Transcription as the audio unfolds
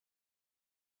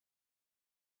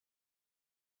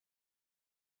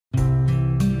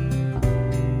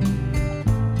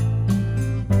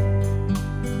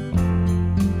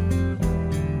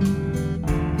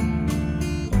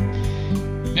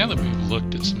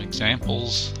some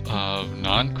examples of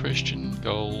non-Christian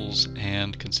goals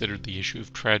and considered the issue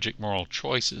of tragic moral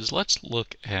choices, let's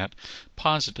look at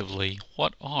positively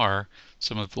what are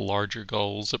some of the larger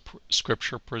goals that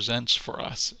Scripture presents for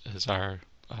us as our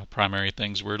primary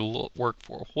things we're to work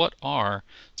for. What are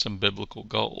some biblical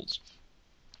goals?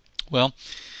 Well,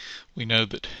 we know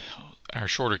that our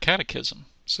shorter catechism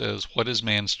says, what is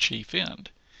man's chief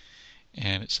end?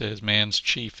 And it says man's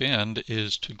chief end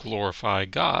is to glorify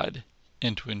God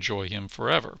and to enjoy Him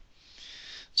forever.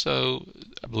 So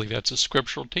I believe that's a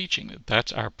scriptural teaching, that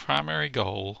that's our primary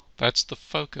goal, that's the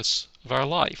focus of our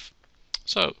life.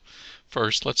 So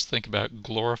first let's think about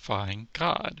glorifying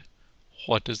God.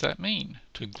 What does that mean,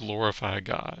 to glorify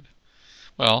God?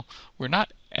 Well, we're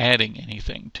not adding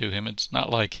anything to Him. It's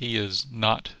not like He is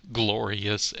not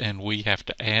glorious and we have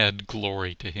to add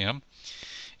glory to Him.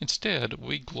 Instead,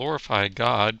 we glorify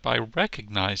God by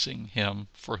recognizing Him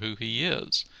for who He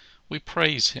is. We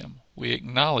praise Him, we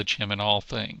acknowledge Him in all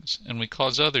things, and we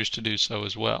cause others to do so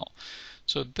as well.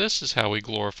 So this is how we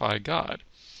glorify God.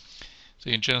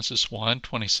 See, in Genesis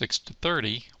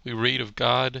 1:26-30, we read of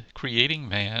God creating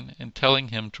man and telling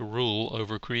him to rule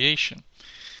over creation.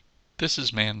 This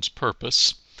is man's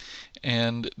purpose,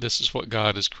 and this is what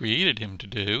God has created him to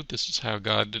do. This is how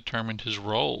God determined his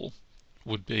role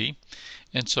would be.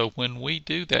 And so when we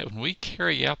do that, when we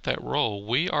carry out that role,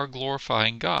 we are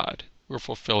glorifying God. We're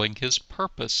fulfilling His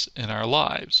purpose in our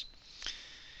lives.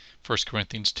 1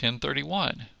 Corinthians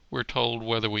 10:31, we're told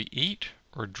whether we eat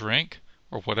or drink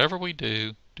or whatever we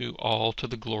do all to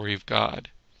the glory of God.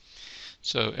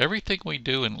 So everything we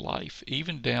do in life,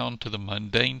 even down to the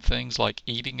mundane things like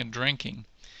eating and drinking,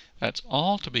 that's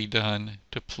all to be done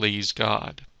to please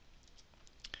God.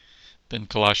 Then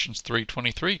Colossians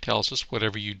 3:23 tells us,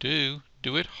 whatever you do,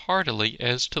 do it heartily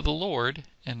as to the Lord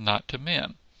and not to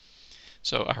men.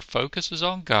 So our focus is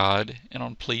on God and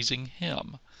on pleasing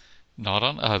Him, not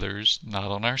on others,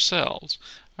 not on ourselves.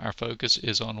 Our focus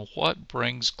is on what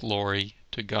brings glory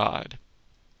to God.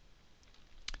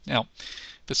 Now,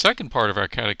 the second part of our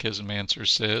catechism answer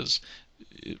says,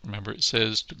 remember it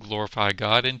says to glorify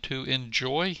God and to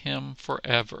enjoy Him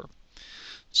forever.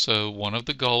 So one of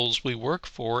the goals we work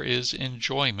for is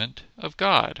enjoyment of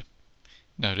God.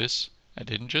 Notice, I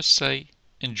didn't just say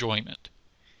enjoyment.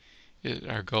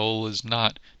 Our goal is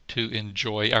not to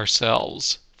enjoy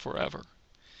ourselves forever.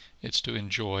 It's to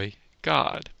enjoy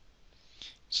God.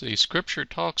 See, Scripture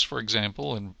talks, for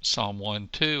example, in Psalm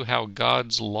 1:2, how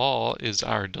God's law is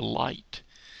our delight.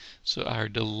 So our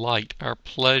delight, our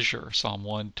pleasure, Psalm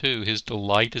 1:2, His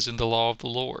delight is in the law of the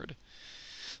Lord.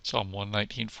 Psalm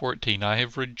 119:14, I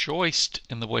have rejoiced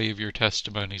in the way of your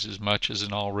testimonies as much as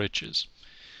in all riches.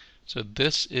 So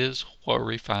this is where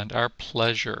we find our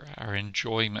pleasure, our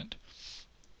enjoyment.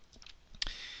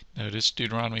 Notice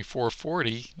Deuteronomy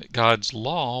 4:40, that God's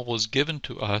law was given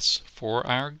to us for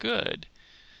our good.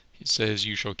 It says,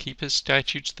 you shall keep His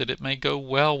statutes that it may go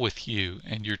well with you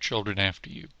and your children after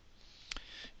you.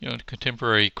 You know,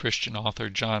 contemporary Christian author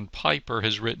John Piper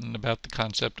has written about the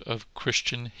concept of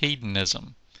Christian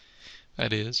hedonism.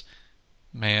 That is,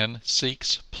 man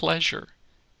seeks pleasure,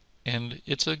 and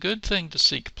it's a good thing to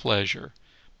seek pleasure,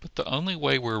 but the only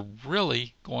way we're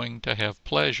really going to have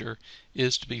pleasure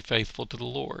is to be faithful to the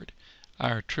Lord.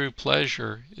 Our true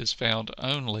pleasure is found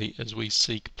only as we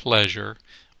seek pleasure,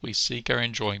 we seek our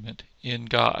enjoyment in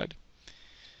God.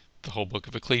 The whole book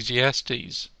of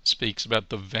Ecclesiastes speaks about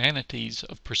the vanities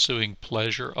of pursuing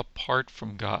pleasure apart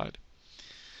from God.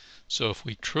 So if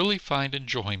we truly find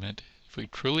enjoyment, if we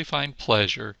truly find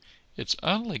pleasure, it's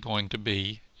only going to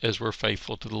be as we're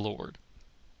faithful to the Lord.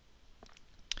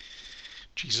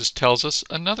 Jesus tells us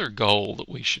another goal that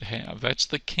we should have. That's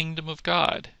the kingdom of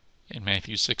God. In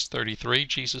Matthew 6:33,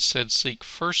 Jesus said, seek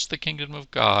first the kingdom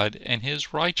of God and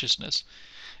His righteousness,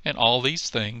 and all these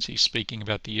things, He's speaking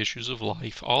about the issues of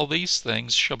life, all these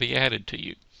things shall be added to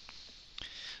you.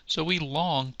 So we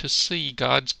long to see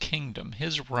God's kingdom,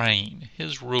 His reign,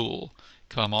 His rule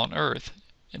come on earth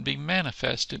and be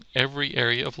manifest in every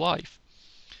area of life.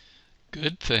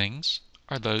 Good things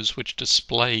are those which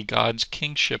display God's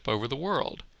kingship over the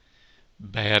world.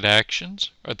 Bad actions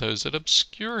are those that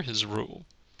obscure His rule.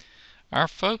 Our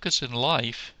focus in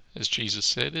life, as Jesus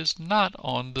said, is not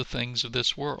on the things of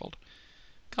this world.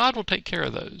 God will take care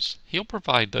of those. He'll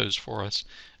provide those for us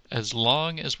as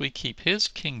long as we keep His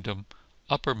kingdom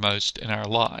uppermost in our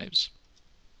lives.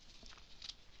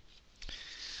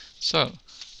 So,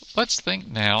 let's think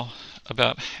now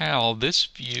about how this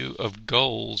view of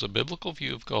goals, a biblical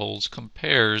view of goals,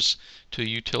 compares to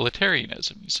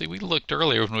utilitarianism. You see, we looked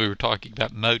earlier when we were talking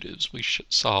about motives. We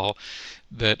saw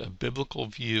that a biblical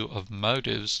view of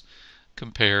motives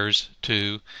compares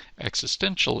to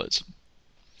existentialism.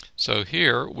 So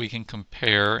here we can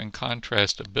compare and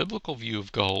contrast a biblical view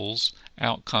of goals,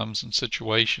 outcomes, and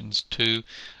situations to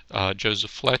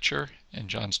Joseph Fletcher and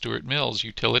John Stuart Mill's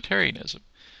utilitarianism.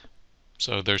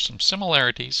 So there's some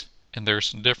similarities and there's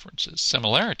some differences.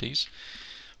 Similarities,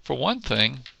 for one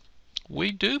thing,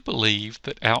 we do believe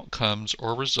that outcomes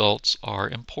or results are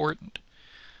important.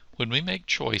 When we make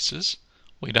choices,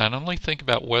 we not only think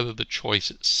about whether the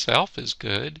choice itself is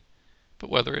good, but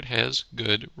whether it has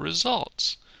good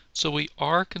results. So we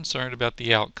are concerned about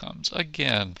the outcomes.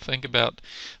 Again, think about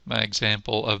my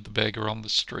example of the beggar on the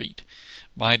street.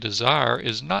 My desire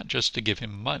is not just to give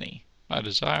him money. My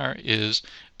desire is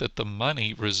that the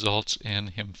money results in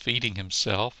him feeding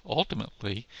himself,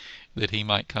 ultimately, that he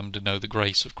might come to know the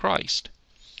grace of Christ.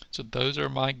 So those are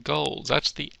my goals.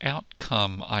 That's the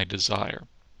outcome I desire.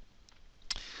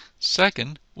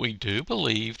 Second, we do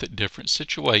believe that different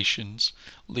situations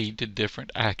lead to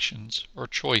different actions or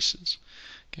choices.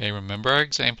 Okay, remember our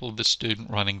example of the student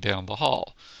running down the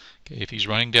hall. Okay, if he's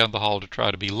running down the hall to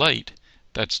try to be late,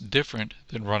 that's different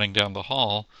than running down the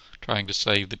hall trying to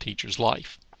save the teacher's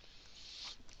life.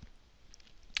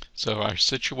 So our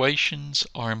situations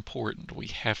are important. We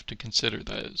have to consider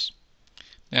those.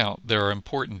 Now, there are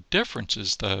important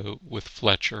differences, though, with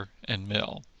Fletcher and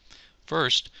Mill.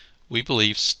 First, we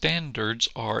believe standards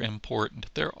are important.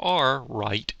 There are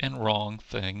right and wrong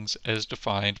things as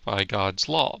defined by God's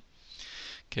law.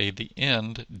 Okay, the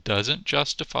end doesn't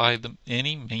justify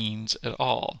any means at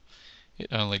all.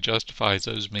 It only justifies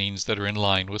those means that are in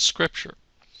line with Scripture.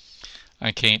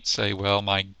 I can't say, well,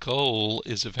 my goal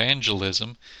is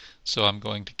evangelism, so I'm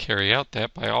going to carry out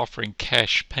that by offering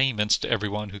cash payments to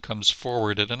everyone who comes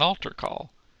forward at an altar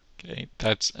call. Okay,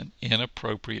 that's an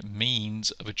inappropriate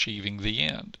means of achieving the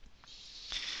end.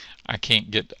 I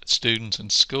can't get students in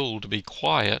school to be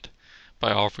quiet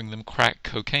by offering them crack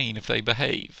cocaine if they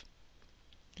behave.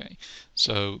 Okay,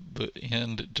 so the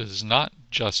end does not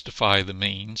justify the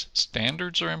means.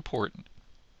 Standards are important.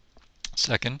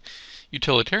 Second,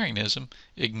 utilitarianism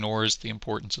ignores the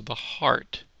importance of the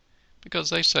heart, because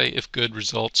they say if good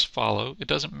results follow, it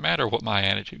doesn't matter what my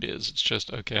attitude is. It's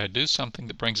just, okay, I do something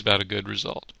that brings about a good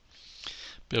result.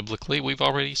 Biblically, we've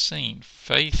already seen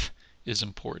faith is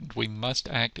important. We must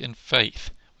act in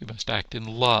faith. We must act in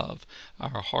love.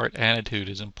 Our heart attitude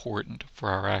is important for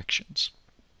our actions.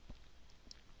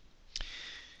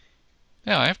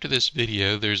 Now, after this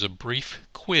video, there's a brief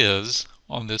quiz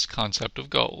on this concept of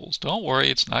goals. Don't worry,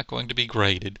 it's not going to be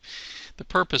graded. The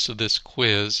purpose of this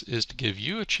quiz is to give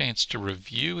you a chance to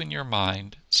review in your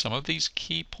mind some of these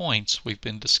key points we've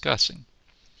been discussing.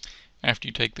 After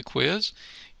you take the quiz,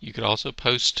 you could also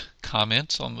post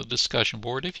comments on the discussion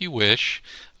board if you wish.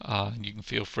 You can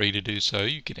feel free to do so.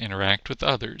 You can interact with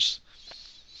others.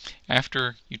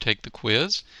 After you take the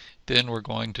quiz, then we're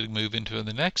going to move into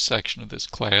the next section of this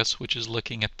class, which is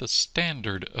looking at the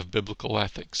standard of biblical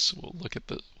ethics. We'll look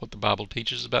at what the Bible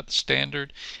teaches about the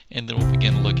standard, and then we'll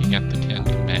begin looking at the Ten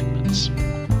Commandments.